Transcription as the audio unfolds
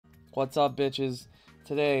What's up, bitches?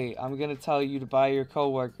 Today, I'm gonna tell you to buy your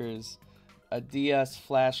coworkers a DS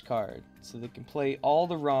Flashcard so they can play all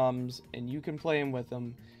the ROMs and you can play them with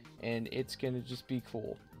them, and it's gonna just be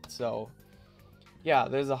cool. So, yeah,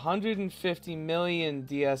 there's 150 million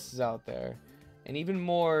DSs out there, and even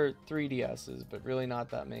more 3DSs, but really not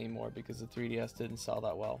that many more because the 3DS didn't sell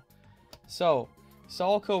that well. So,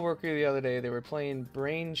 saw a coworker the other day. They were playing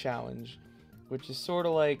Brain Challenge, which is sort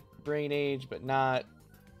of like Brain Age, but not.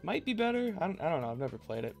 Might be better. I don't know. I've never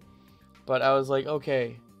played it. But I was like,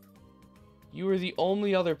 okay, you are the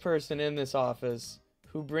only other person in this office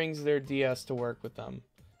who brings their DS to work with them.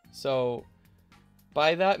 So,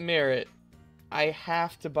 by that merit, I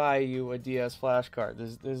have to buy you a DS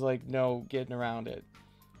flashcard. There's like no getting around it.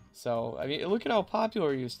 So, I mean, look at how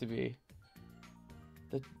popular it used to be.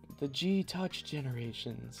 The G-Touch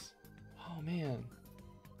generations. Oh, man.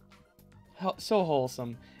 So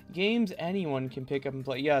wholesome. Games anyone can pick up and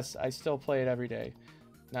play. Yes, I still play it every day.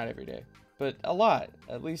 Not every day, but a lot.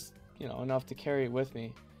 At least, you know, enough to carry it with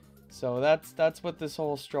me. So that's what this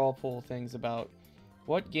whole straw poll thing's about.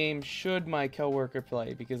 What game should my coworker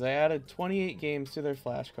play? Because I added 28 games to their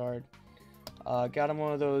flashcard. Got them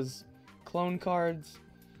one of those clone cards,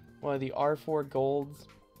 one of the R4 golds,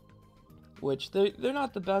 which they're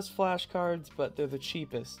not the best flashcards, but they're the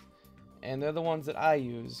cheapest, and they're the ones that I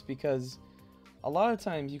use because a lot of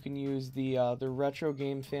times you can use the Retro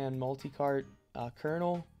Game Fan multi-cart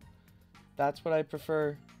Kernel. That's what I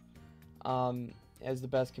prefer as the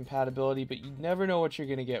best compatibility, but you never know what you're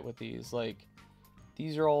gonna get with these. Like,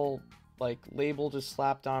 these are all like labeled just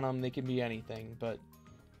slapped on them. They can be anything, but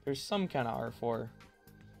there's some kind of R4.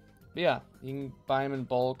 But yeah, you can buy them in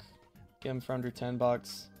bulk, get them for under 10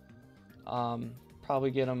 bucks. Probably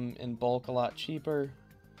get them in bulk a lot cheaper.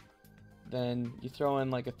 Then you throw in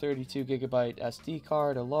like a 32 gigabyte SD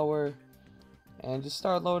card or lower, and just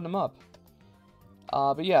start loading them up.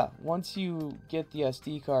 But yeah, once you get the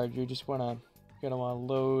SD card, you're gonna want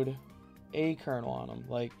to load a kernel on them.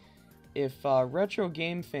 Like, if Retro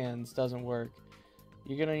Game Fans doesn't work,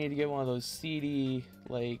 you're gonna need to get one of those CD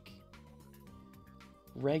like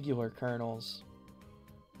regular kernels.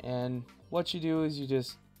 And what you do is you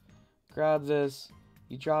just grab this,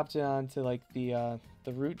 you drop it onto like the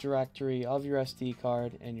root directory of your SD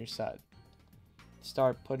card, and you're set.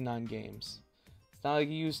 Start putting on games. It's not like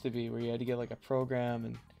it used to be where you had to get like a program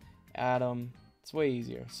and add them. It's way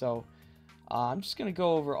easier. So I'm just gonna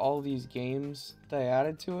go over all these games that I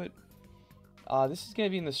added to it. This is gonna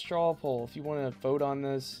be in the straw poll if you want to vote on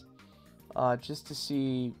this, just to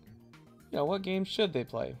see, you know, what games should they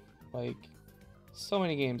play. Like, so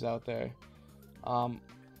many games out there.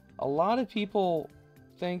 A lot of people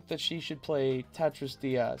think that she should play Tetris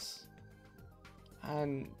DS.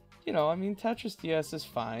 And, you know, I mean, Tetris DS is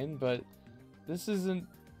fine, but this is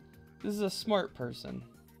a smart person.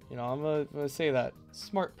 You know, I'm gonna say that.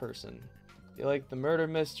 Smart person. They like the murder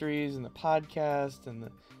mysteries and the podcast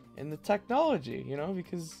and the technology, you know,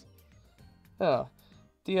 because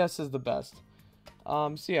DS is the best.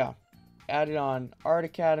 So yeah, added on Art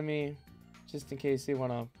Academy, just in case they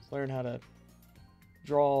want to learn how to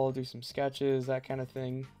draw, do some sketches, that kind of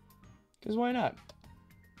thing, because why not?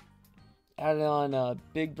 Added on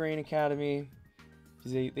Big Brain Academy,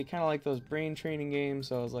 because they kind of like those brain training games,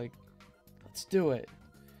 so I was like, let's do it.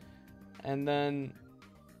 And then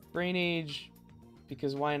Brain Age,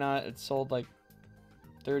 because why not? It sold like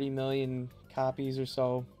 30 million copies or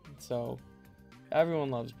so, so everyone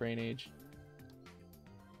loves Brain Age.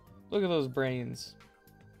 Look at those brains.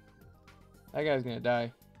 That guy's gonna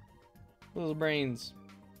die. Little brains.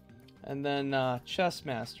 And then Chess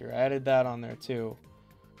Master, I added that on there too.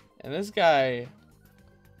 And this guy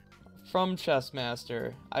from Chess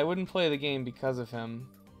Master, I wouldn't play the game because of him.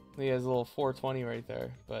 He has a little 420 right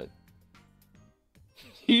there, but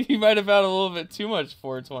he might have had a little bit too much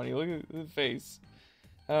 420. Look at the face.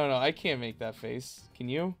 I don't know, I can't make that face. Can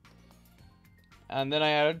you? And then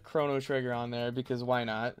I added Chrono Trigger on there because why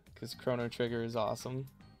not? Because Chrono Trigger is awesome.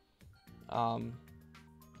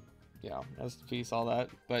 Yeah, rest in peace, all that.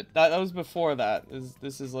 But that was before that.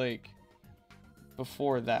 This is like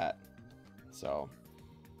before that. So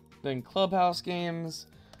then Clubhouse games.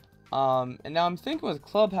 And now I'm thinking with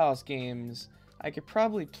Clubhouse games, I could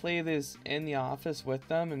probably play this in the office with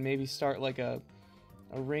them and maybe start like a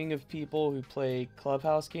ring of people who play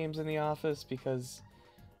Clubhouse games in the office, because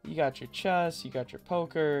you got your chess, you got your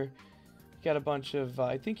poker, you got a bunch of,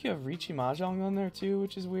 I think you have Riichi Mahjong on there too,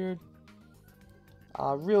 which is weird.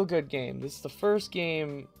 Real good game. This is the first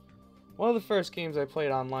game, one of the first games I played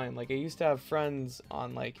online. Like, I used to have friends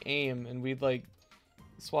on like AIM, and we'd like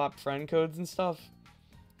swap friend codes and stuff.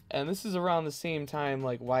 And this is around the same time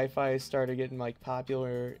like Wi-Fi started getting like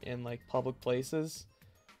popular in like public places.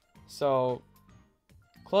 So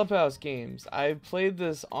Clubhouse games. I played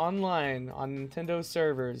this online on Nintendo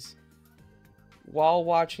servers while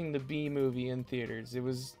watching the B movie in theaters. It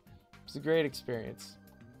was a great experience.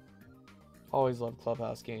 Always loved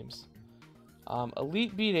Clubhouse games.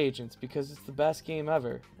 Elite Beat Agents, because it's the best game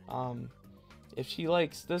ever. If she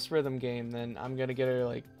likes this rhythm game, then I'm gonna get her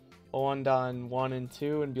like Oandan 1 and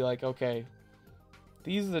 2 and be like, okay,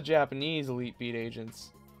 these are the Japanese Elite Beat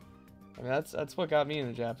Agents. I mean, that's what got me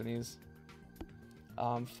into Japanese.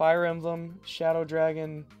 Fire Emblem, Shadow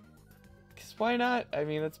Dragon, because why not? I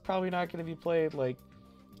mean, it's probably not going to be played, like,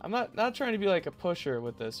 I'm not trying to be like a pusher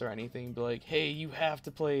with this or anything, but like, hey, you have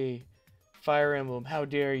to play Fire Emblem, how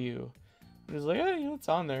dare you? And it's like, oh, you know, it's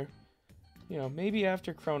on there. You know, maybe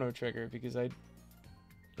after Chrono Trigger, because I, you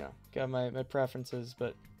know, got my preferences,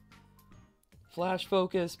 but Flash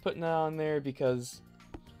Focus, putting that on there because,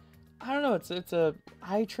 I don't know, it's a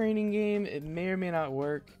eye training game, it may or may not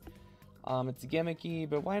work. It's gimmicky,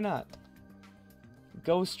 but why not?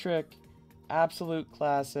 Ghost Trick, absolute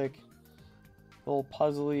classic. Little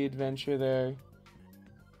puzzly adventure there.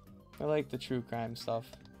 I like the true crime stuff.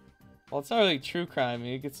 Well, it's not really true crime,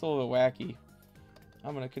 it gets a little bit wacky.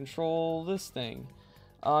 I'm gonna control this thing.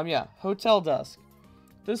 Yeah, Hotel Dusk.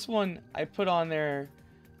 This one I put on there.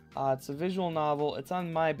 It's a visual novel. It's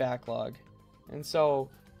on my backlog, and so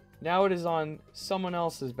now it is on someone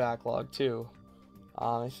else's backlog too.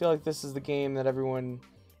 I feel like this is the game that everyone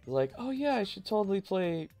is like, oh yeah, I should totally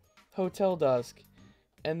play Hotel Dusk,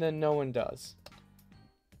 and then no one does.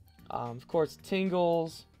 Of course,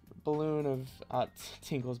 Tingle's Balloon of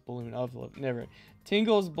Tingle's Balloon of Love, never.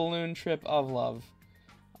 Tingle's Balloon Trip of Love.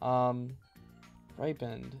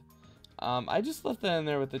 Ripened. I just left that in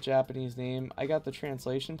there with the Japanese name. I got the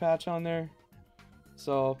translation patch on there.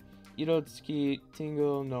 So, Irotsuki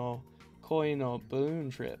Tingle no Koi no Balloon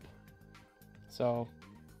Trip. So,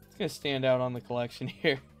 it's going to stand out on the collection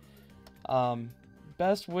here.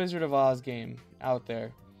 Best Wizard of Oz game out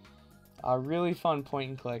there. Really fun point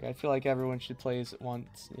and click. I feel like everyone should play this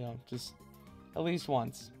once, you know, just at least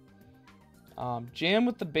once. Jam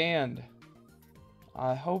with the Band.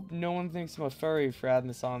 I hope no one thinks I'm a furry for adding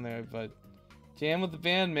this on there, but Jam with the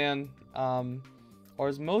Band, man. Or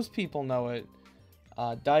as most people know it,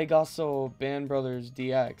 Daigasso Band Brothers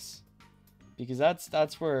DX. Because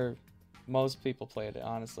that's where most people played it,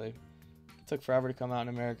 honestly. It took forever to come out in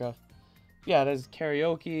America. Yeah, it has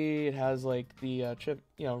karaoke, it has like the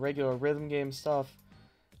regular rhythm game stuff.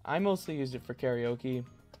 I mostly used it for karaoke.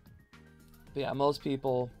 But yeah, most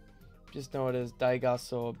people just know it as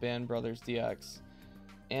Daigasso Band Brothers DX.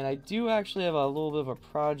 And I do actually have a little bit of a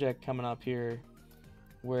project coming up here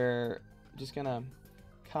where I'm just gonna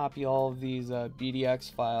copy all of these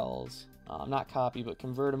BDX files. Not copy, but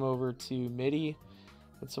convert them over to MIDI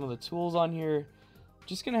with some of the tools on here.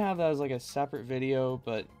 Just gonna have that as like a separate video,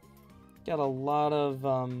 but got a lot of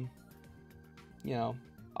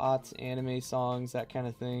aughts anime songs, that kind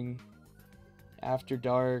of thing. After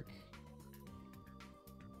Dark,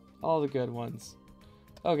 all the good ones.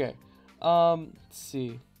 Okay, let's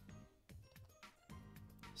see.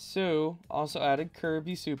 So also added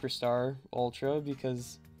Kirby Superstar Ultra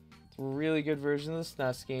because it's a really good version of the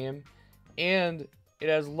SNES game, and it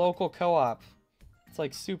has local co-op. It's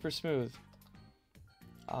like super smooth.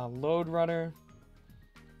 Load Runner,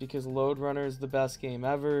 because Load Runner is the best game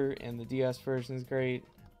ever, and the DS version is great.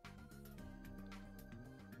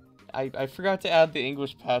 I forgot to add the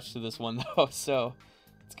English patch to this one though, so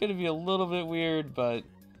it's gonna be a little bit weird, but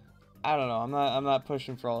I don't know. I'm not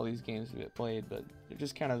pushing for all these games to get played, but they're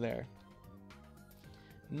just kind of there.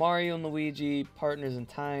 Mario and Luigi Partners in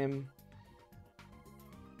Time.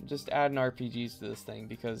 Just adding RPGs to this thing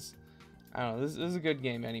because I don't know. This is a good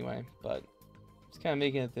game anyway, but just kind of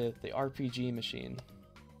making it the RPG machine.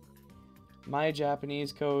 My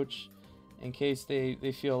Japanese Coach, in case they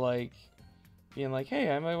feel like being like, hey,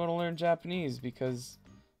 I might want to learn Japanese because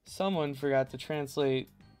someone forgot to translate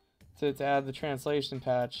to add the translation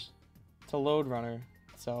patch to Load Runner.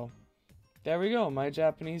 So there we go, My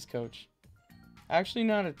Japanese Coach. Actually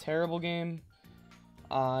not a terrible game.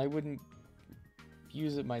 I wouldn't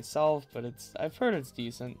use it myself, but I've heard it's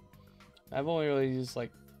decent. I've only really used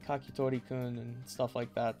like Kakitori-kun and stuff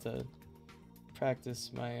like that to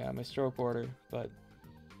practice my my stroke order, but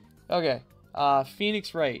okay.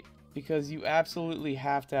 Phoenix Wright, because you absolutely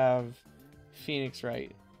have to have Phoenix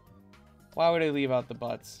Wright. Why would I leave out the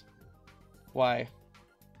butts? Why?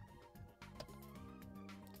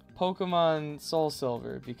 Pokemon Soul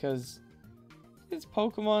Silver, because it's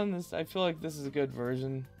Pokemon. I feel like this is a good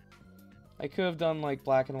version. I could have done like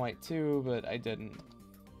Black and White 2, but I didn't.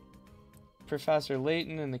 Professor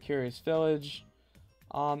Layton and the Curious Village.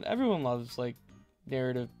 Everyone loves like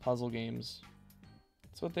narrative puzzle games.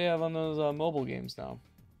 That's what they have on those mobile games now.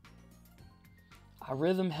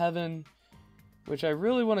 Rhythm Heaven, which I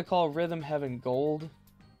really want to call Rhythm Heaven Gold,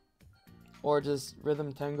 or just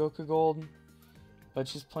Rhythm Tengoku Gold, but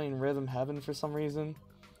just plain Rhythm Heaven for some reason.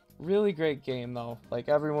 Really great game though. Like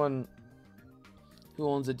everyone who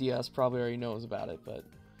owns a DS probably already knows about it, but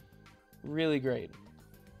really great.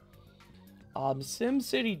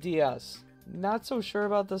 SimCity DS. Not so sure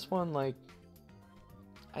about this one. Like,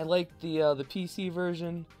 I like the PC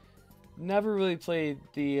version. Never really played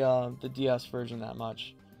the DS version that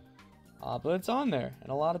much. But it's on there,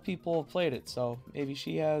 and a lot of people have played it. So maybe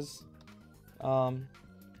she has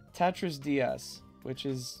Tetris DS, which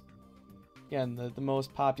is again the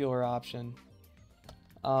most popular option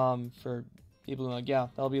for people who are like, yeah,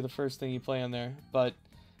 that'll be the first thing you play on there. But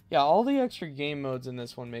yeah, all the extra game modes in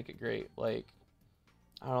this one make it great. Like,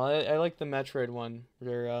 I don't know, I like the Metroid one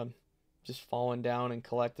where you're just falling down and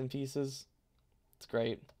collecting pieces. It's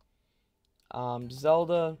great.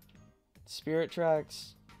 Zelda, Spirit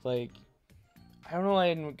Tracks, like, I don't know why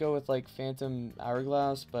I didn't go with like Phantom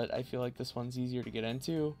Hourglass, but I feel like this one's easier to get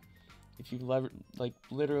into if you've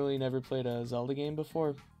literally never played a Zelda game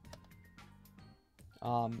before.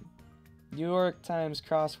 New York Times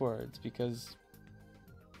Crosswords, because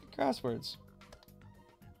crosswords.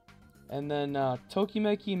 And then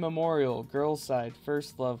Tokimeki Memorial, Girls Side,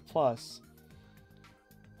 First Love Plus.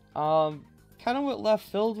 Kind of what left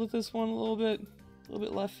field with this one a little bit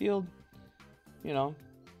left field. You know,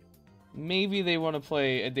 maybe they want to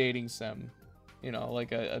play a dating sim. You know,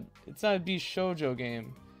 like it's not a Bishoujo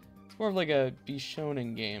game. It's more of like a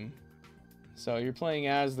Bishonen game. So you're playing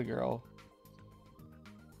as the girl.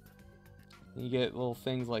 And you get little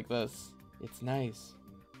things like this. It's nice.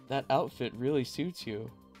 That outfit really suits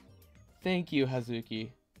you. Thank you, Hazuki.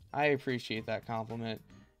 I appreciate that compliment.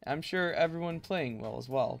 I'm sure everyone playing will as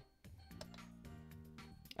well.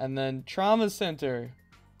 And then Trauma Center,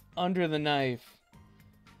 Under the Knife.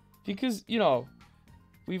 Because, you know,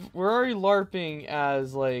 we're already LARPing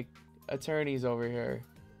as, like, attorneys over here.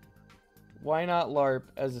 Why not LARP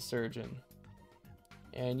as a surgeon?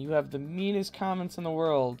 And you have the meanest comments in the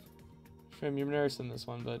world from your nurse in this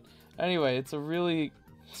one. But anyway, it's a really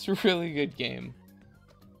good game.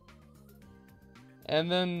 And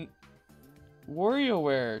then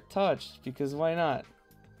WarioWare Touched, because why not?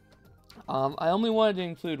 I only wanted to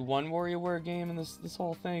include one WarioWare game in this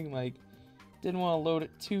whole thing. Like, didn't want to load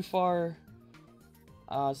it too far.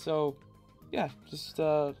 So yeah, just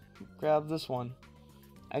grab this one.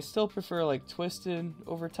 I still prefer like Twisted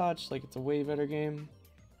over Touch. Like, it's a way better game.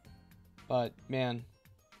 But man,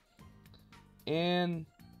 and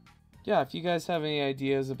yeah, if you guys have any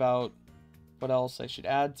ideas about what else I should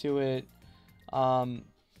add to it,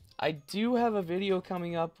 I do have a video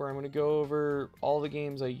coming up where I'm going to go over all the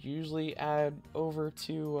games I usually add over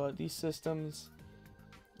to these systems.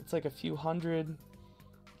 It's like a few hundred.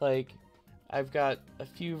 Like, I've got a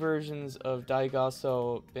few versions of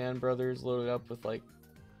Daigasso Band Brothers loaded up with like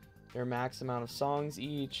their max amount of songs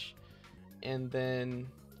each, and then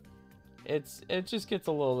it just gets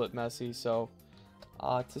a little bit messy. So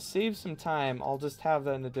to save some time, I'll just have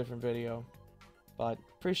that in a different video. But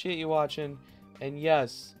appreciate you watching, and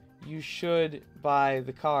yes, you should buy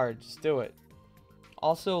the card. Just do it.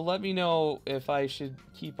 Also, let me know if I should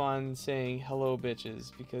keep on saying hello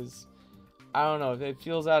bitches, because I don't know, it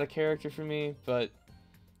feels out of character for me. But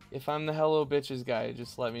if I'm the hello bitches guy,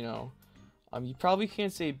 just let me know. You probably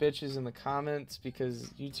can't say bitches in the comments because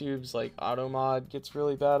YouTube's like auto mod gets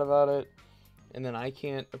really bad about it, and then I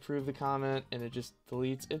can't approve the comment and it just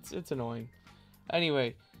deletes. It's annoying.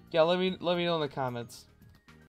 Anyway, yeah, let me know in the comments.